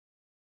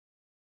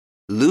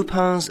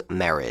Lupin's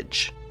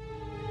marriage.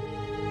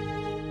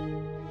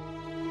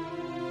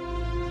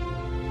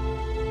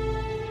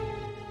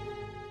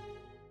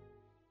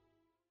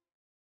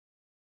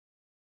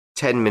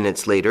 Ten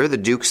minutes later, the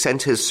Duke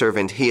sent his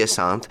servant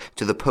Hyacinthe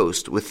to the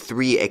post with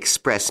 3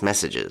 express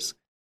messages.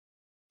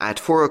 At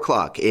 4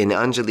 o'clock, in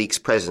Angélique's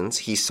presence,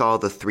 he saw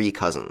the 3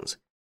 cousins.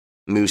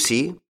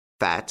 Moussy,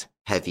 fat,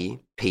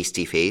 heavy,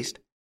 pasty-faced.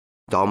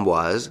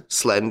 D'Amboise,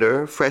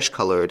 slender,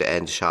 fresh-colored,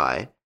 and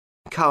shy.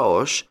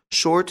 Caoche,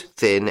 short,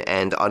 thin,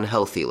 and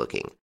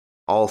unhealthy-looking.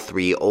 All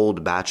 3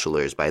 old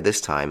bachelors by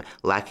this time,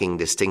 lacking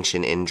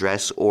distinction in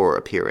dress or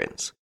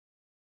appearance.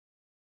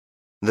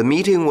 The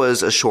meeting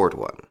was a short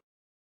one.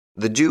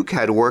 The Duke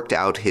had worked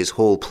out his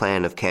whole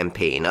plan of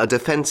campaign, a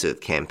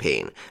defensive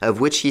campaign, of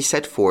which he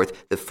set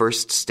forth the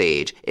first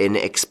stage in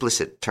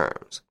explicit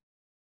terms.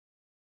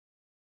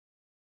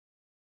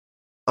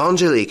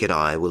 Angélique and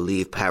I will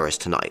leave Paris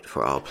tonight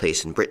for our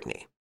place in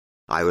Brittany.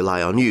 I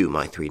rely on you,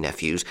 my 3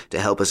 nephews,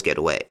 to help us get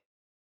away.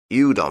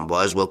 You,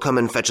 D'Amboise, will come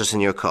and fetch us in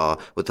your car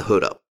with the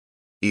hood up.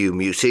 You,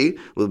 Moussy,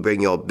 will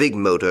bring your big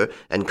motor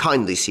and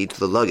kindly see to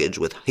the luggage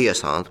with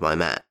Hyacinthe, my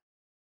man.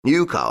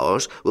 You,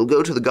 Caoche, will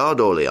go to the Gare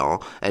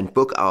d'Orléans and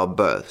book our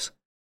berths.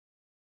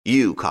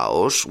 You,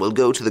 Caoche, will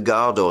go to the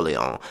Gare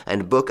d'Orléans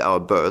and book our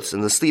berths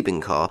in the sleeping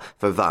car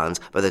for Vannes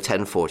by the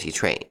 10:40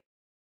 train.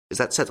 Is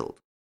that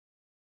settled?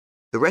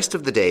 The rest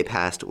of the day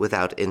passed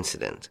without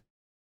incident.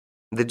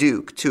 The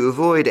Duke, to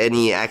avoid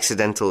any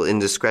accidental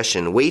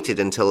indiscretion, waited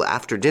until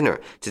after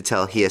dinner to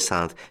tell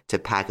Hyacinthe to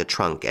pack a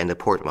trunk and a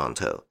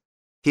portmanteau.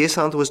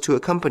 Hyacinthe was to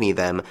accompany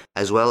them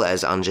as well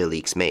as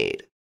Angélique's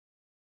maid.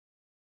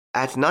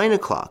 At 9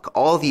 o'clock,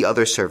 all the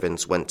other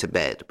servants went to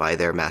bed by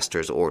their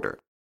master's order.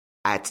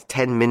 At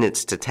 10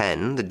 minutes to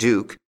 10, the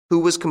Duke, who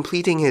was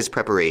completing his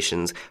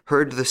preparations,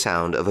 heard the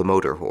sound of a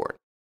motor horn.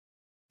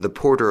 The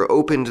porter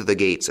opened the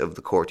gates of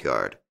the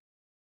courtyard.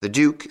 The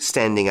Duke,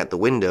 standing at the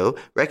window,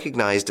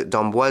 recognized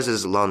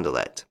d'Amboise's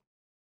landaulette.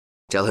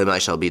 "Tell him I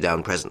shall be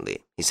down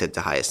presently," he said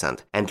to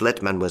Hyacinthe, "and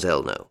let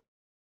mademoiselle know."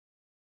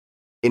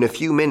 In a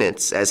few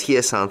minutes, as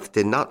Hyacinthe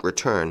did not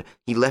return,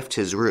 he left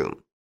his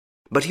room.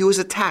 But he was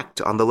attacked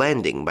on the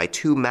landing by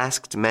 2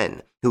 masked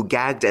men, who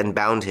gagged and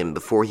bound him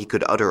before he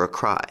could utter a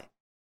cry.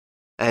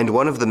 And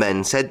one of the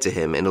men said to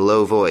him in a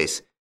low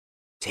voice,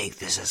 "Take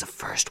this as a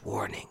first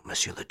warning,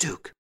 Monsieur le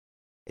Duc.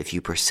 If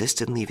you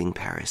persist in leaving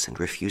Paris and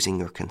refusing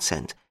your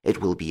consent,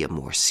 it will be a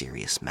more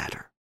serious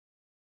matter."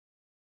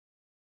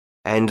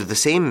 And the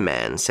same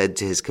man said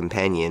to his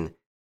companion,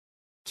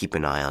 "Keep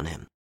an eye on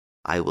him.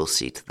 I will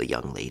see to the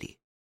young lady."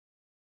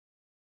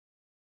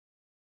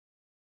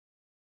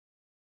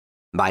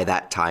 By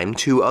that time,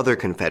 2 other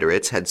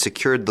Confederates had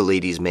secured the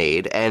lady's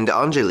maid, and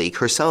Angélique,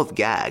 herself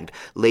gagged,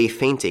 lay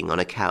fainting on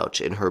a couch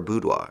in her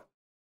boudoir.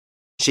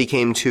 She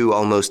came to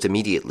almost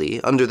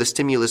immediately, under the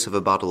stimulus of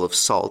a bottle of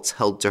salts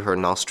held to her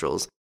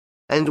nostrils,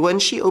 and when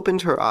she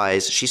opened her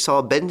eyes, she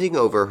saw bending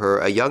over her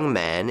a young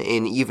man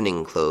in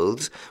evening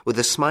clothes, with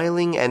a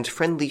smiling and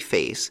friendly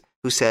face,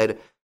 who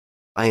said,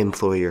 "I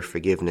implore your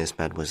forgiveness,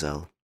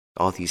 mademoiselle.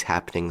 All these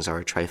happenings are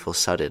a trifle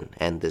sudden,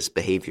 and this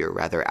behavior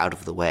rather out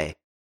of the way.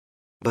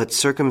 But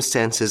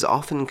circumstances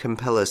often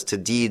compel us to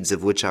deeds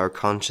of which our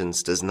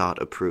conscience does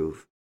not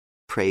approve.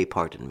 Pray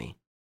pardon me."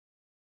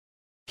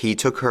 He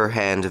took her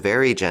hand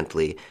very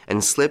gently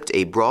and slipped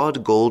a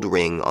broad gold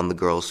ring on the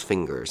girl's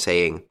finger,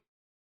 saying,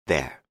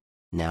 "There,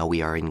 now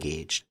we are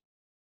engaged.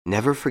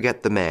 Never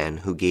forget the man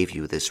who gave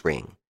you this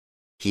ring.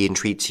 He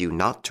entreats you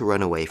not to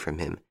run away from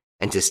him,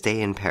 and to stay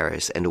in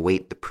Paris and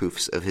await the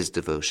proofs of his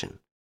devotion.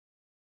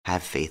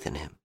 Have faith in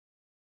him."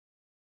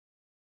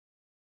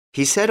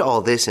 He said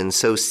all this in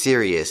so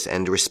serious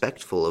and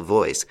respectful a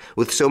voice,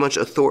 with so much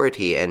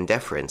authority and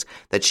deference,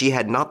 that she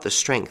had not the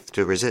strength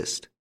to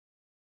resist.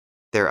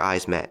 Their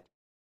eyes met.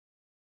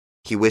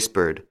 He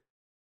whispered,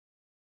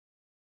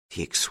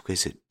 "The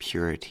exquisite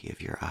purity of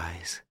your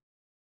eyes.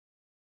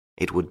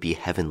 It would be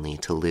heavenly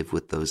to live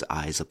with those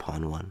eyes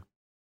upon one.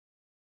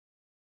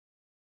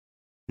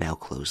 Now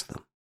close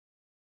them."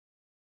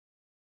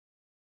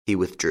 He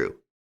withdrew.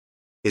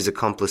 His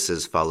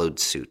accomplices followed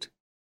suit.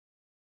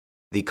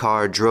 The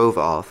car drove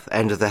off,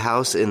 and the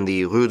house in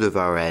the Rue de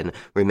Varennes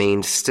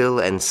remained still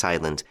and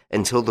silent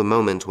until the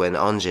moment when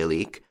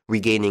Angélique,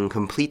 regaining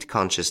complete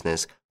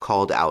consciousness,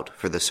 called out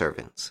for the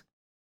servants.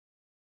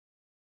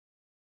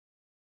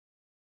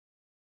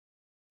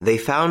 They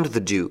found the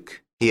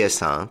Duke,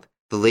 Hyacinthe,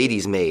 the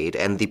lady's maid,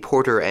 and the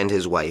porter and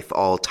his wife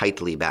all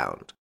tightly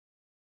bound.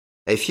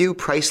 A few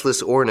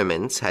priceless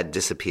ornaments had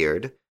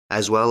disappeared,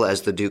 as well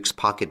as the Duke's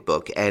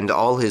pocketbook and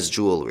all his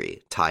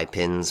jewelry,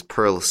 tie-pins,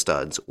 pearl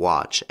studs,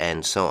 watch,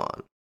 and so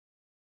on.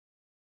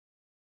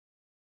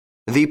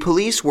 The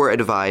police were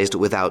advised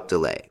without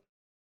delay.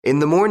 In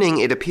the morning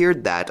it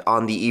appeared that,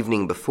 on the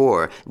evening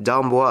before,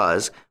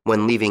 d'Amboise,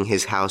 when leaving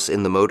his house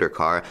in the motor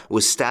car,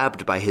 was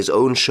stabbed by his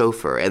own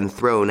chauffeur and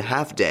thrown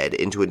half dead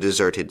into a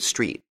deserted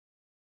street.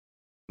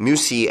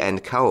 Moussy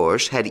and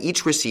Caoche had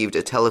each received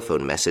a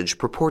telephone message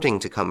purporting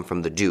to come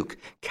from the Duke,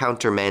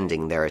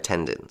 countermanding their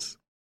attendance.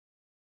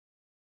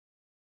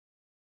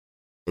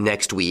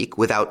 Next week,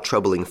 without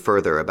troubling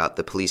further about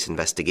the police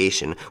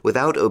investigation,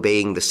 without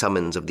obeying the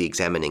summons of the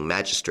examining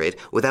magistrate,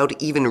 without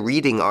even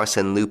reading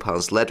Arsène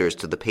Lupin's letters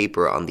to the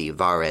paper on the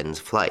Varennes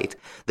flight,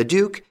 the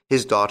Duke,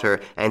 his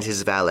daughter, and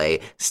his valet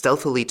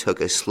stealthily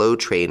took a slow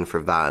train for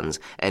Vannes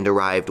and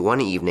arrived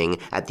one evening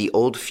at the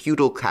old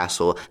feudal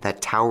castle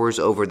that towers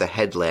over the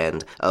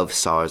headland of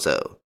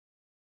Sarzeau.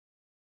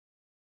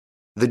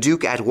 The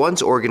Duke at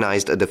once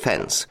organized a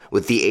defense,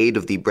 with the aid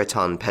of the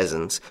Breton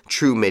peasants,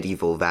 true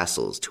medieval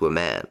vassals to a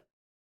man.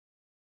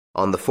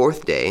 On the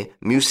 4th day,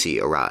 Mussy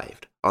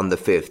arrived, on the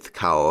 5th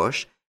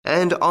Cahors,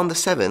 and on the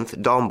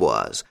 7th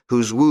d'Amboise,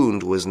 whose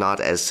wound was not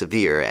as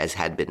severe as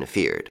had been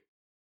feared.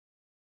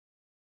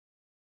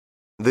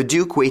 The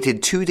Duke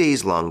waited 2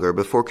 days longer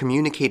before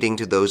communicating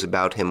to those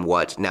about him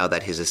what, now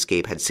that his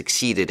escape had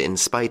succeeded in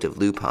spite of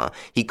Lupin,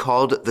 he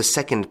called the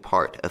second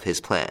part of his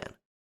plan.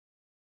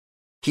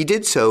 He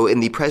did so in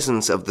the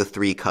presence of the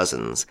 3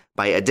 cousins,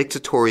 by a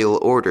dictatorial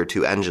order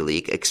to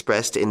Angelique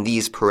expressed in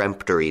these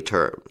peremptory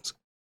terms.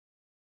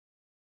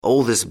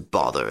 All this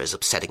bother is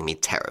upsetting me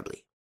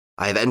terribly.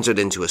 I have entered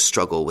into a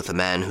struggle with a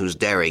man whose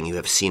daring you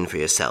have seen for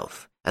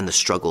yourself, and the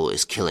struggle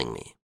is killing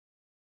me.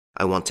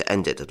 I want to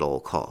end it at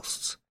all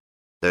costs.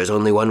 There is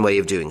only one way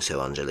of doing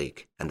so,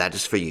 Angelique, and that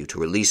is for you to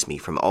release me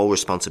from all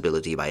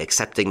responsibility by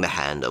accepting the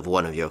hand of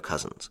one of your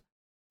cousins.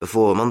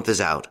 Before a month is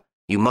out,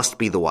 you must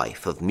be the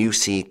wife of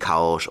Mussy,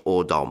 Cahors,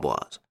 or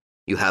d'Amboise.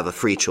 You have a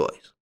free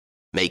choice.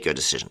 Make your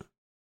decision.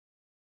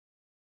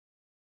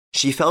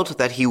 She felt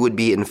that he would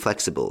be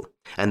inflexible,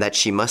 and that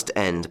she must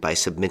end by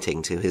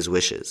submitting to his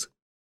wishes.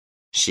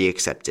 She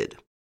accepted.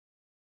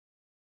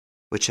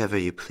 Whichever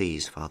you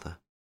please, father.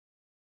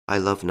 I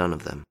love none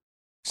of them,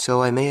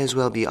 so I may as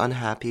well be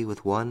unhappy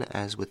with one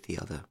as with the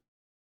other.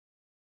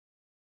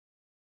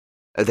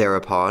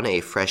 Thereupon a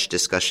fresh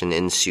discussion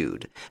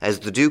ensued, as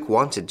the Duke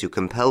wanted to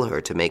compel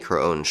her to make her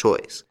own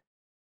choice.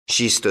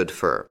 She stood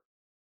firm.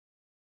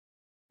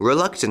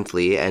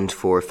 Reluctantly, and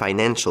for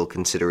financial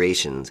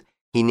considerations,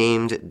 he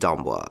named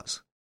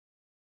d'Amboise.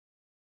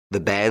 The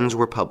bans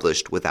were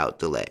published without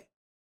delay.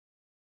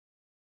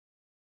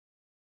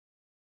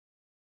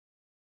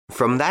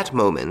 From that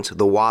moment,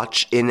 the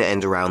watch in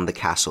and around the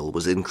castle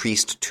was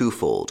increased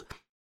twofold,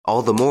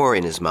 all the more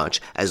inasmuch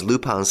as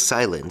Lupin's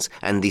silence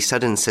and the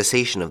sudden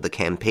cessation of the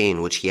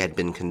campaign which he had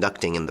been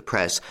conducting in the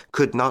press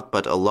could not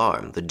but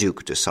alarm the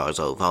Duc de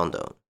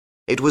Sarzeau-Vendôme.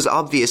 It was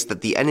obvious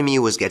that the enemy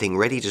was getting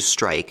ready to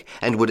strike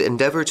and would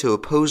endeavor to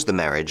oppose the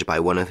marriage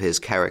by one of his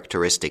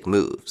characteristic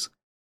moves.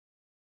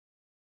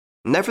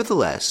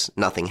 Nevertheless,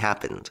 nothing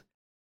happened.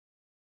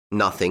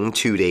 Nothing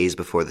 2 days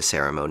before the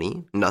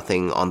ceremony,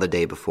 nothing on the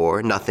day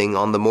before, nothing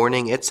on the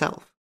morning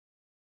itself.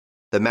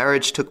 The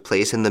marriage took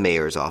place in the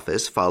mayor's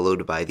office,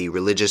 followed by the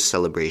religious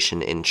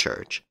celebration in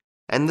church,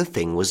 and the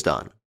thing was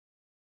done.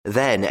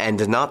 Then,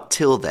 and not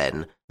till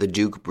then, the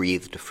Duke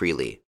breathed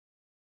freely.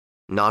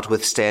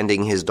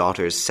 Notwithstanding his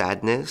daughter's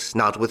sadness,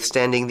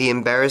 notwithstanding the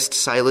embarrassed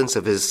silence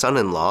of his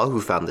son-in-law,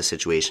 who found the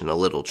situation a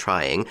little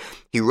trying,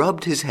 he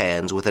rubbed his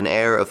hands with an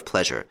air of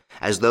pleasure,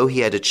 as though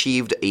he had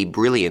achieved a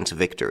brilliant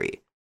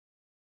victory.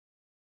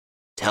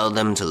 "Tell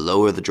them to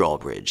lower the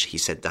drawbridge," he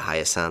said to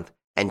Hyacinthe,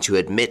 "and to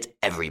admit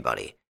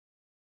everybody.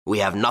 We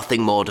have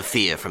nothing more to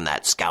fear from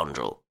that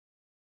scoundrel."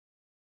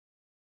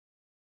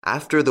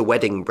 After the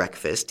wedding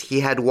breakfast,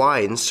 he had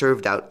wine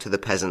served out to the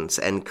peasants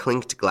and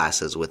clinked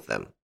glasses with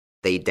them.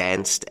 They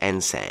danced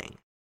and sang.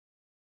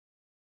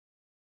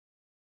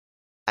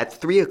 At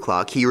 3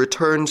 o'clock, he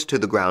returned to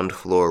the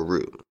ground-floor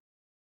room.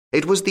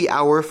 It was the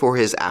hour for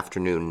his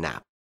afternoon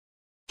nap.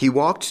 He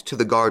walked to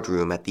the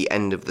guard-room at the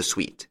end of the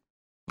suite,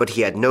 but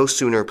he had no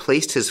sooner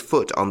placed his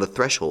foot on the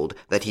threshold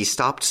that he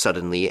stopped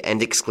suddenly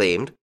and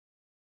exclaimed,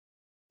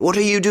 "What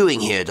are you doing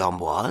here,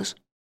 d'Amboise?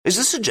 Is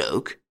this a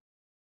joke?"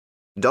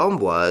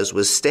 D'Amboise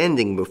was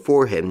standing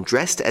before him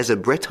dressed as a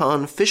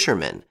Breton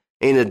fisherman,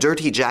 in a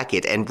dirty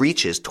jacket and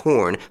breeches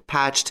torn,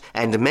 patched,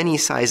 and many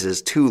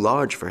sizes too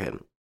large for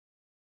him.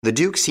 The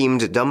Duke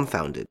seemed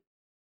dumbfounded.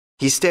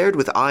 He stared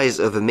with eyes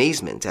of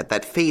amazement at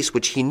that face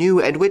which he knew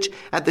and which,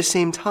 at the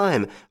same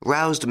time,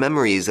 roused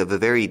memories of a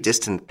very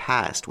distant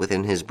past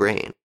within his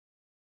brain.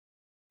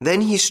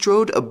 Then he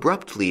strode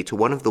abruptly to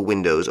one of the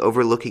windows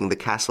overlooking the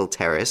castle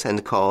terrace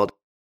and called,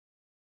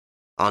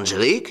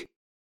 "Angelique?"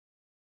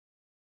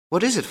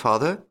 "What is it,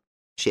 father?"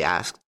 she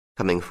asked,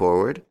 coming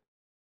forward.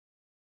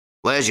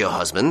 "Where's your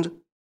husband?"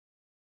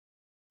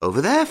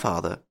 "Over there,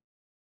 father,"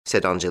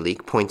 said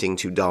Angelique, pointing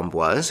to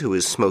d'Amboise, who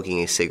was smoking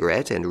a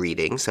cigarette and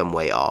reading some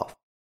way off.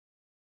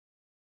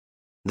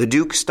 The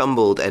Duke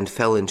stumbled and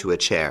fell into a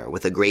chair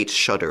with a great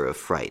shudder of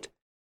fright.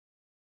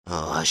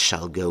 "Oh, I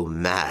shall go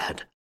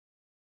mad."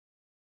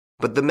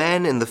 But the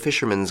man in the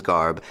fisherman's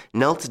garb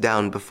knelt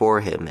down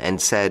before him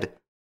and said,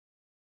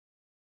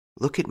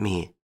 "Look at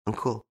me,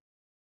 uncle.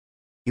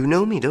 You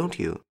know me, don't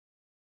you?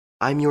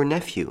 I'm your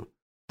nephew,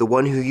 the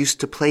one who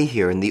used to play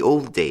here in the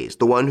old days,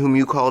 the one whom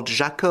you called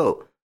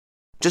Jacques.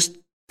 Just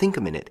think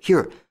a minute.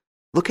 Here,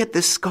 look at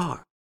this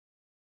scar."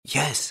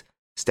 "Yes,"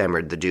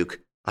 stammered the Duke,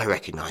 "I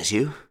recognize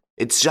you.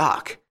 It's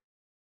Jacques.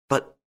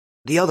 But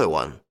the other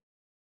one,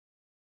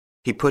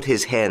 He put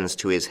his hands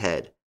to his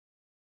head.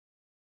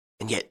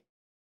 "And yet,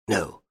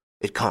 no,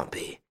 it can't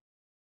be.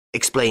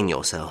 Explain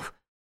yourself.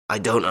 I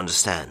don't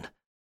understand.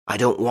 I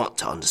don't want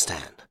to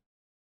understand."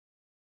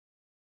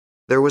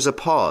 There was a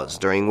pause,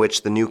 during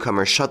which the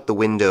newcomer shut the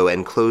window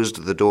and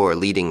closed the door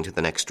leading to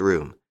the next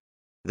room.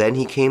 Then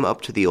he came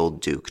up to the old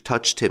Duke,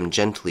 touched him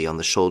gently on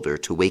the shoulder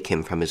to wake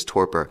him from his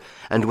torpor,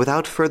 and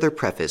without further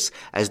preface,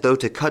 as though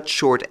to cut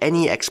short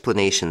any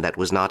explanation that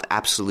was not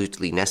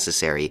absolutely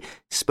necessary,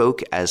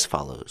 spoke as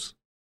follows.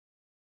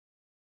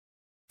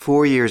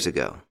 4 years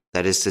ago,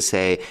 that is to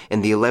say,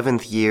 in the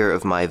 11th year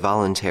of my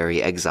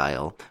voluntary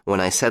exile, when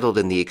I settled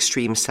in the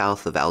extreme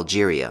south of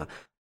Algeria,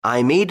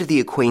 I made the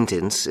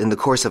acquaintance, in the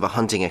course of a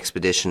hunting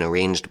expedition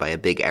arranged by a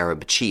big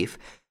Arab chief,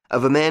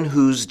 of a man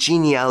whose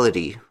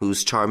geniality,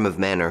 whose charm of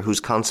manner,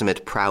 whose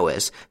consummate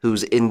prowess,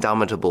 whose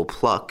indomitable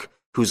pluck,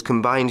 whose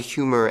combined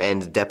humor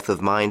and depth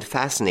of mind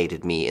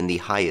fascinated me in the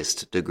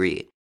highest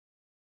degree.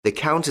 The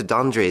Count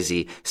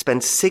d'Andrézy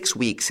spent 6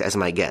 weeks as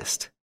my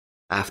guest.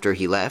 After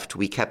he left,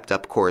 we kept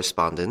up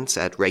correspondence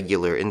at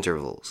regular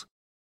intervals.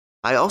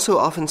 I also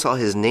often saw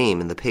his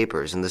name in the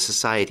papers in the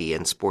society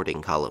and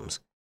sporting columns.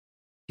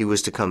 He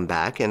was to come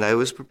back, and I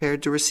was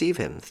prepared to receive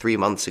him 3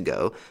 months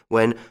ago,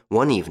 when,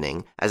 one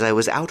evening, as I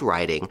was out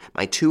riding,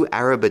 my 2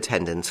 Arab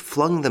attendants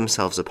flung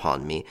themselves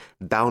upon me,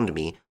 bound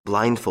me,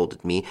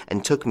 blindfolded me,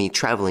 and took me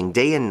traveling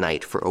day and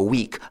night for a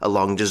week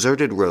along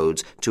deserted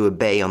roads to a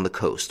bay on the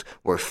coast,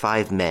 where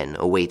 5 men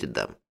awaited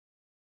them.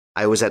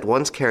 I was at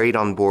once carried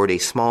on board a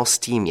small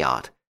steam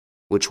yacht,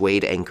 which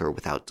weighed anchor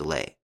without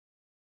delay.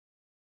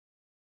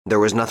 There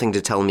was nothing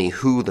to tell me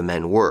who the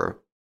men were,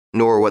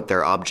 nor what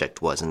their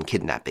object was in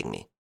kidnapping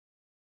me.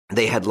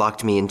 They had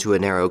locked me into a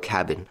narrow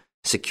cabin,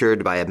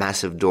 secured by a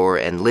massive door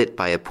and lit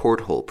by a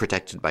porthole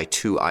protected by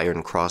 2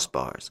 iron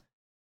crossbars.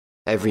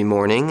 Every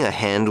morning a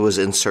hand was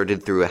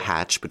inserted through a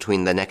hatch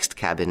between the next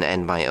cabin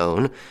and my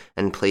own,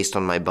 and placed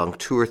on my bunk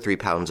 2 or 3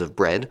 pounds of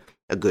bread,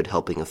 a good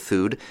helping of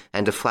food,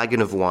 and a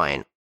flagon of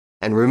wine,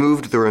 and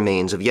removed the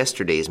remains of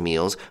yesterday's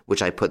meals,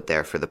 which I put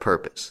there for the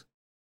purpose.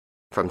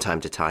 From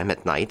time to time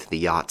at night the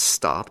yacht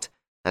stopped,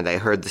 and I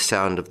heard the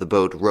sound of the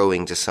boat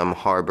rowing to some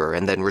harbor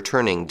and then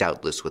returning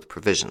doubtless with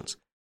provisions.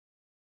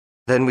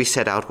 Then we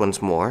set out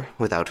once more,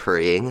 without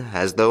hurrying,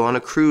 as though on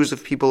a cruise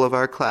of people of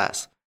our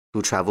class,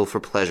 who travel for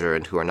pleasure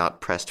and who are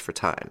not pressed for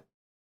time.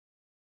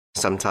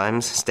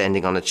 Sometimes,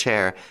 standing on a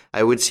chair,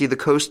 I would see the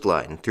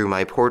coastline through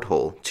my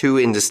porthole, too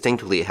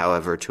indistinctly,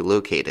 however, to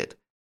locate it.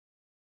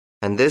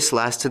 And this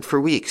lasted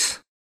for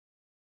weeks.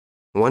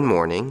 One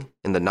morning,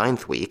 in the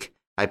 9th week,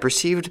 I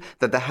perceived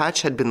that the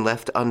hatch had been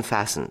left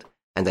unfastened,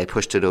 and I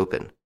pushed it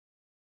open.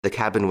 The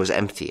cabin was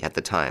empty at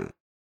the time.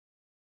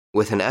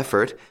 With an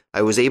effort,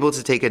 I was able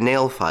to take a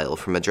nail file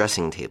from a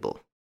dressing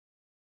table,